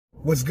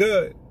What's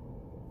good?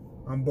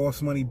 I'm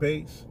Boss Money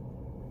Bass,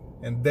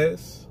 and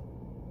this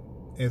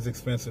is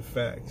Expensive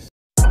Facts.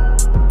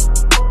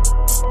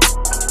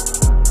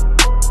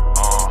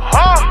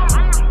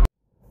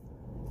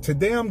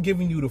 Today I'm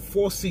giving you the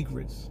 4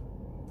 secrets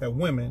that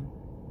women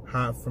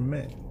hide from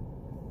men.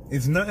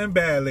 It's nothing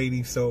bad,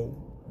 ladies, so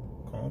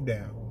calm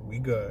down. We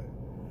good.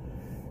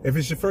 If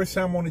it's your first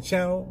time on the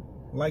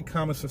channel, like,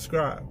 comment,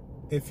 subscribe.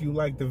 If you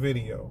like the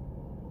video,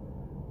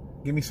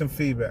 give me some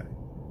feedback.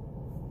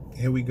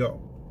 Here we go.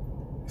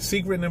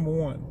 Secret number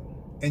 1,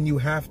 and you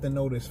have to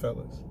know this,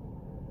 fellas.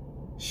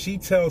 She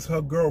tells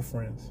her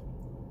girlfriends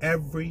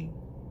every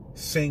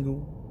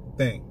single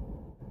thing.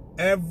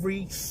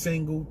 Every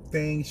single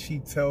thing she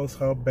tells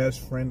her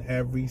best friend,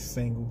 every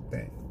single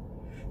thing.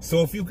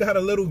 So if you got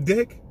a little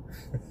dick,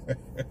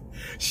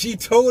 she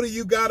told her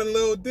you got a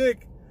little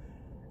dick.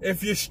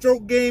 If your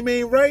stroke game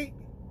ain't right,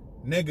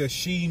 nigga,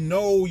 she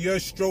know your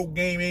stroke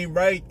game ain't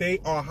right. They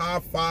are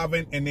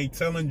high-fiving and they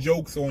telling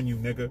jokes on you,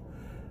 nigga.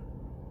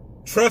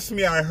 Trust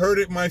me, I heard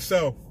it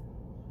myself.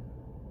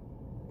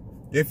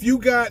 If you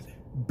got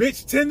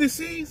bitch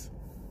tendencies,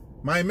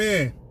 my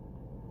man,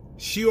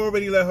 she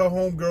already let her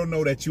homegirl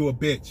know that you a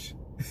bitch.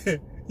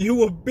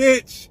 You a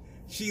bitch.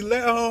 She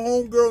let her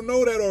homegirl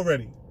know that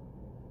already.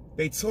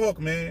 They talk,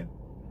 man.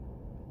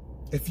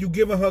 If you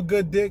giving her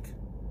good dick,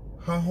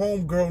 her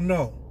homegirl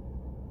know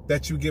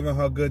that you giving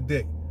her good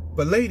dick.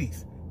 But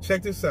ladies,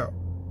 check this out.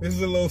 This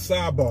is a little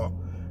sidebar.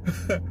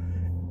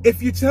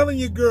 If you're telling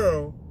your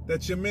girl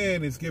that your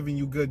man is giving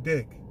you good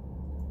dick,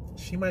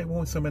 she might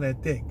want some of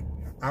that dick.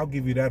 I'll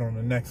give you that on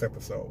the next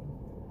episode.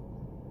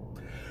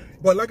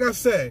 But like I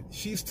said,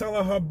 she's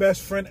telling her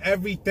best friend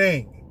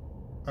everything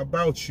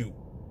about you.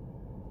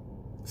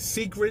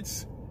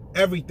 Secrets,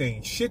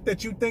 everything. Shit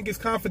that you think is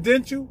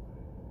confidential,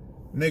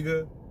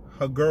 nigga,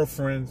 her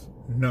girlfriends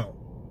know.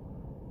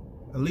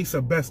 At least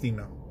her bestie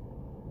know.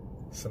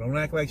 So don't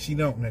act like she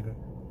don't, nigga.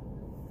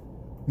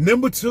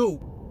 Number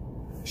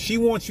 2, she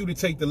wants you to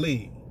take the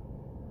lead.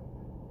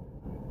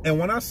 And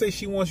when I say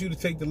she wants you to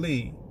take the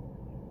lead,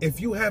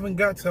 if you haven't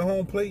got to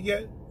home plate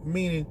yet,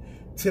 meaning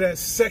to that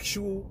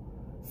sexual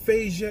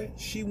phase yet,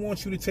 she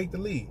wants you to take the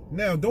lead.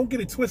 Now, don't get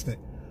it twisted.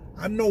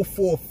 I know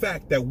for a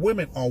fact that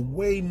women are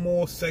way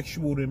more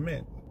sexual than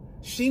men.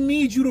 She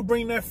needs you to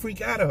bring that freak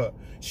out of her.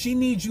 She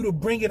needs you to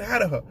bring it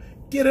out of her.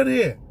 Get her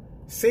there.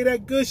 Say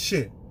that good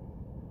shit.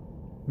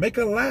 Make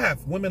her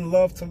laugh. Women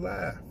love to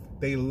laugh.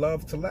 They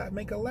love to laugh.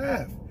 Make her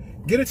laugh.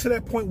 Get her to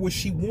that point where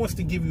she wants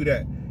to give you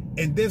that.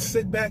 And then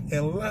sit back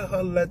and let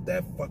her let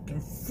that fucking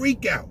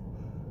freak out.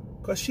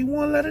 Because she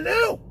won't let it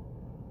out.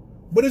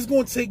 But it's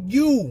going to take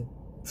you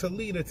to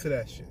lead her to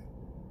that shit.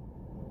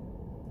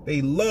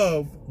 They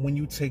love when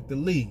you take the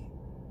lead.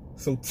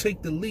 So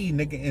take the lead,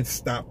 nigga, and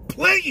stop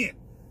playing.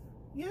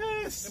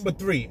 Yes. Number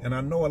 3, and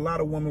I know a lot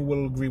of women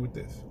will agree with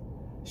this.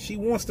 She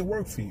wants to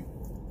work for you.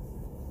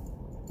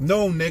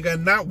 No, nigga,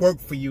 not work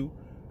for you.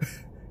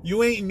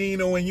 You ain't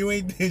Nino and you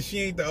ain't, she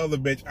ain't the other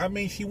bitch. I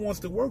mean, she wants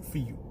to work for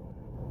you.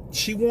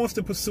 She wants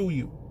to pursue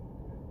you.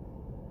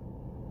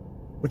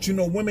 But you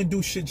know, women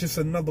do shit just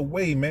another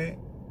way, man.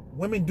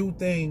 Women do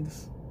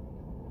things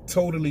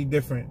totally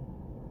different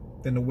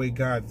than the way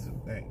guys do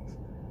things.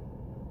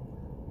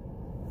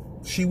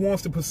 She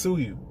wants to pursue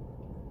you.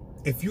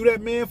 If you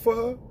that man for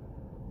her,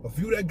 if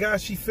you that guy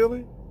she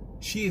feeling,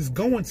 she is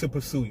going to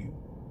pursue you.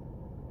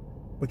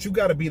 But you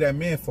got to be that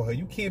man for her.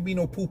 You can't be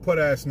no poo-put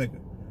ass nigga.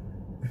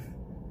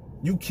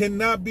 You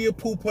cannot be a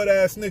poo-put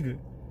ass nigga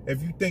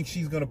if you think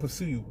she's going to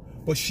pursue you.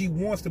 But she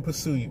wants to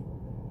pursue you.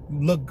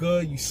 You look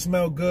good. You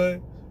smell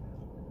good.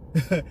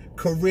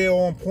 Career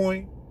on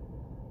point.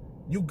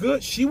 You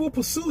good. She will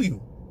pursue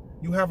you.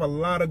 You have a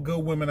lot of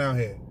good women out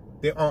here.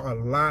 There are a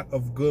lot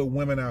of good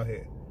women out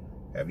here.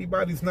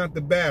 Everybody's not the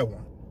bad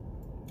one.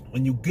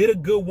 When you get a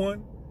good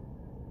one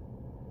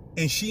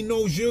and she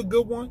knows you're a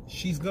good one,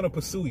 she's going to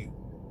pursue you.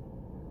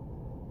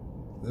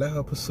 Let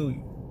her pursue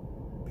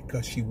you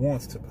because she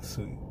wants to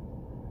pursue you.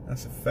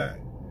 That's a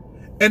fact.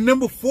 And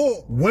number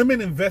 4, women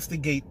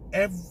investigate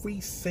every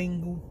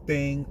single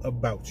thing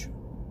about you.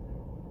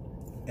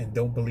 And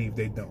don't believe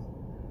they don't.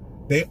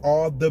 They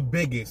are the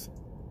biggest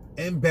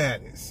and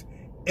baddest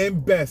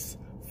and best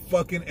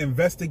fucking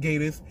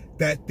investigators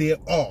that there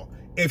are.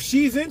 If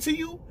she's into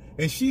you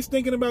and she's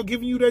thinking about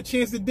giving you that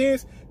chance to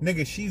dance,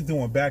 nigga, she's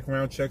doing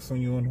background checks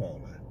on you and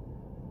all that.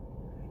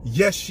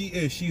 Yes, she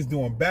is. She's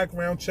doing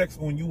background checks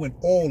on you and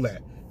all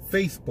that.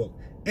 Facebook,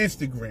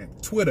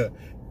 Instagram, Twitter,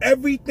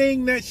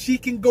 everything that she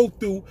can go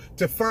through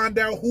to find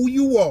out who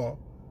you are,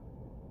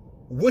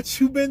 what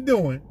you've been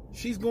doing,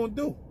 she's going to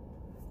do.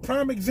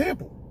 Prime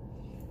example.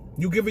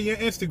 You give her your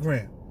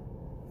Instagram.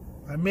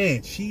 My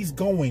man, she's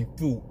going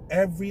through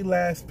every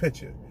last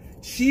picture.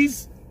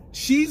 She's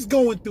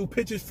going through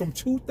pictures from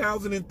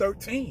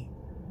 2013.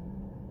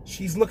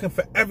 She's looking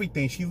for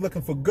everything. She's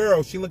looking for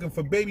girls. She's looking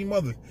for baby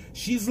mothers.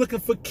 She's looking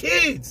for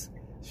kids.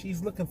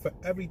 She's looking for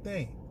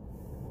everything.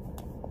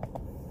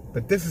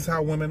 But this is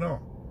how women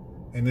are.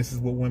 And this is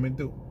what women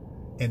do.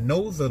 And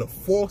those are the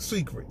 4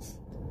 secrets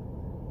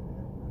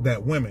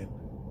that women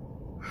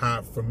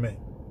hide from men.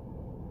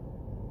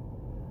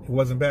 It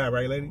wasn't bad,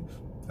 right, ladies?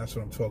 That's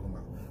what I'm talking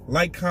about.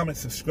 Like, comment,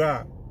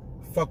 subscribe.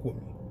 Fuck with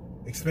me.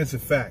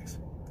 Expensive facts.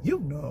 You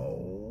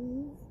know.